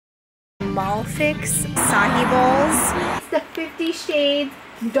mall fix acai bowls. It's the 50 Shades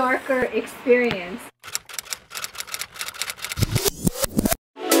Darker experience.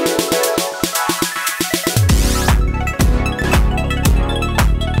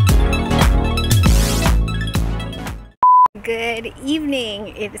 Good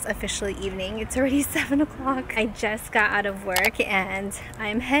evening. It is officially evening. It's already 7 o'clock. I just got out of work and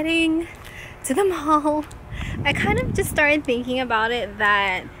I'm heading to the mall. I kind of just started thinking about it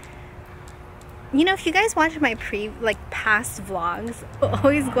that, you know, if you guys watch my past vlogs,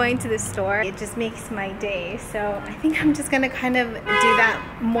 always going to the store, it just makes my day. So I think I'm just gonna kind of do that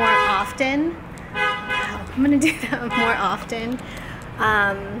more often. I'm gonna do that more often.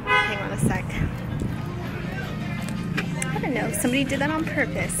 Hang on a sec. I don't know, somebody did that on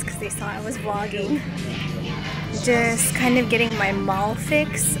purpose because they saw I was vlogging. Just kind of getting my mall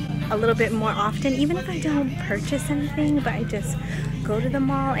fix a little bit more often, even if I don't purchase anything, but I just go to the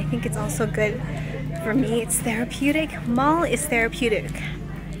mall. I think it's also good for me. It's therapeutic. Mall is therapeutic.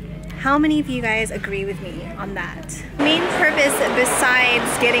 How many of you guys agree with me on that? Main purpose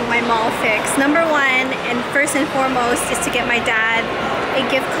besides getting my mall fix, number one and first and foremost, is to get my dad a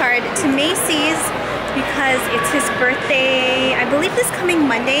gift card to Macy's because it's his birthday, I believe this coming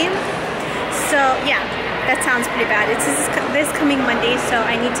Monday. So yeah, that sounds pretty bad. It's this coming Monday, so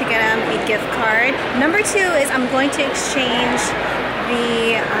I need to get him a gift card. Number two is I'm going to exchange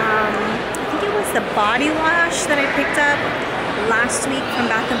the, I think it was the body wash that I picked up last week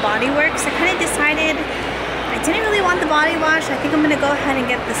from Bath & Body Works. I kind of decided I didn't really want the body wash. I think I'm gonna go ahead and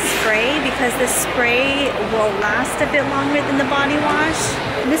get the spray because the spray will last a bit longer than the body wash.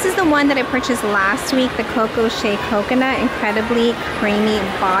 This is the one that I purchased last week, the xoxo Coconut Incredibly Creamy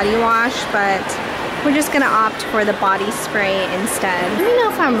Body Wash, but we're just gonna opt for the body spray instead. I don't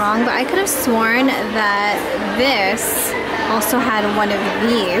know if I'm wrong, but I could have sworn that this also had one of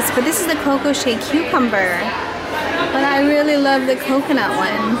these, but this is the xoxo Cucumber. But I really love the coconut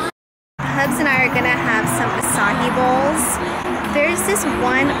one. Hubs and I are gonna have some acai bowls. There's this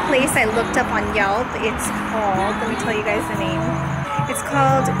one place I looked up on Yelp. It's called, let me tell you guys the name. It's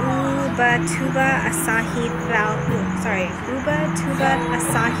called Uba Tuba Asahi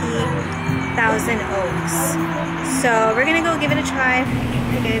Thousand Oaks. So we're gonna go give it a try.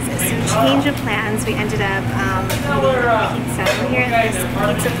 Guys, some change of plans. We ended up eating pizza. We're here at this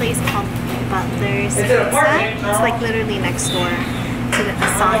pizza place called Butler's Pizza. It's like literally next door to the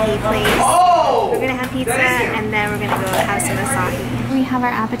acai place. We're gonna have pizza and then we're gonna go have some acai. We have our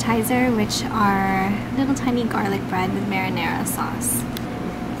appetizer, which are little tiny garlic bread with marinara sauce.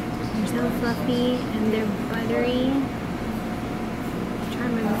 They're so fluffy and they're buttery. I'm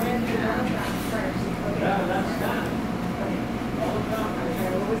trying to remember.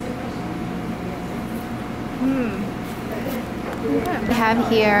 We have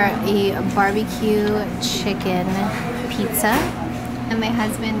here a barbecue chicken pizza, and my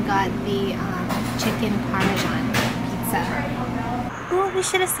husband got the chicken parmesan pizza. Oh, we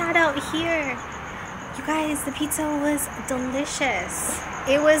should have sat out here. You guys, the pizza was delicious.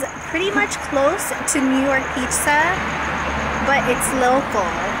 It was pretty much close to New York pizza, but it's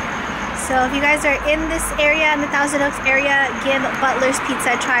local. So if you guys are in this area, in the Thousand Oaks area, give Butler's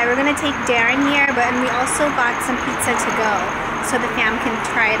Pizza a try. We're gonna take Darren here, but we also got some pizza to go, so the fam can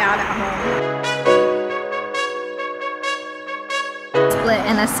try it out at home. Split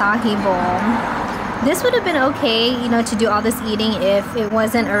an acai bowl. This would have been okay, you know, to do all this eating if it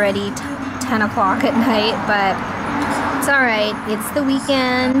wasn't already 10 o'clock at night, but it's alright. It's the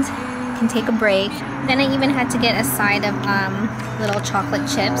weekend. Can take a break. Then I even had to get a side of little chocolate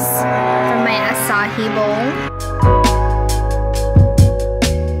chips from my acai bowl.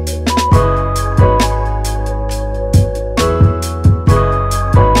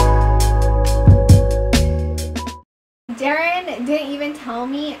 Darren didn't even tell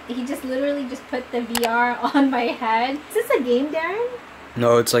me. He just literally just put the VR on my head. Is this a game, Darren?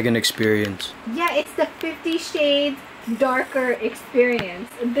 No, it's like an experience. Yeah, it's the 50 Shades Darker experience.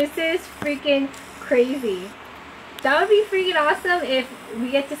 This is freaking crazy. That would be freaking awesome if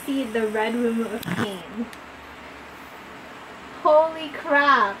we get to see the Red Room of Pain. Holy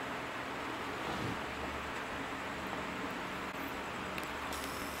crap.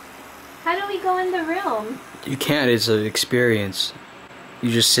 How do we go in the room? You can't, it's an experience. You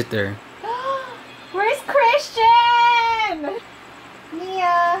just sit there. Where's Christian?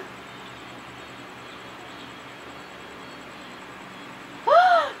 Mia.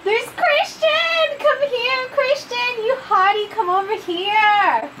 There's Christian! Come here, Christian! You hottie, come over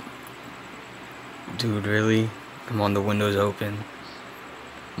here! Dude, really? Come on, the window's open.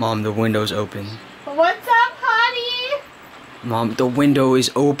 Mom, the window's open. What's up, hottie? Mom, the window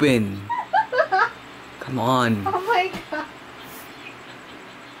is open. Come on. Oh my god.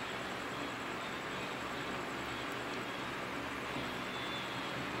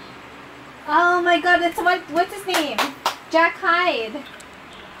 Oh my god, it's what's his name? Jack Hyde.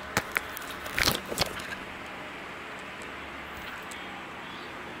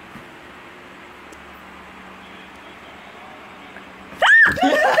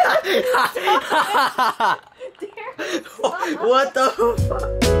 What the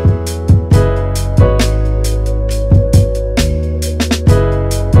fuck?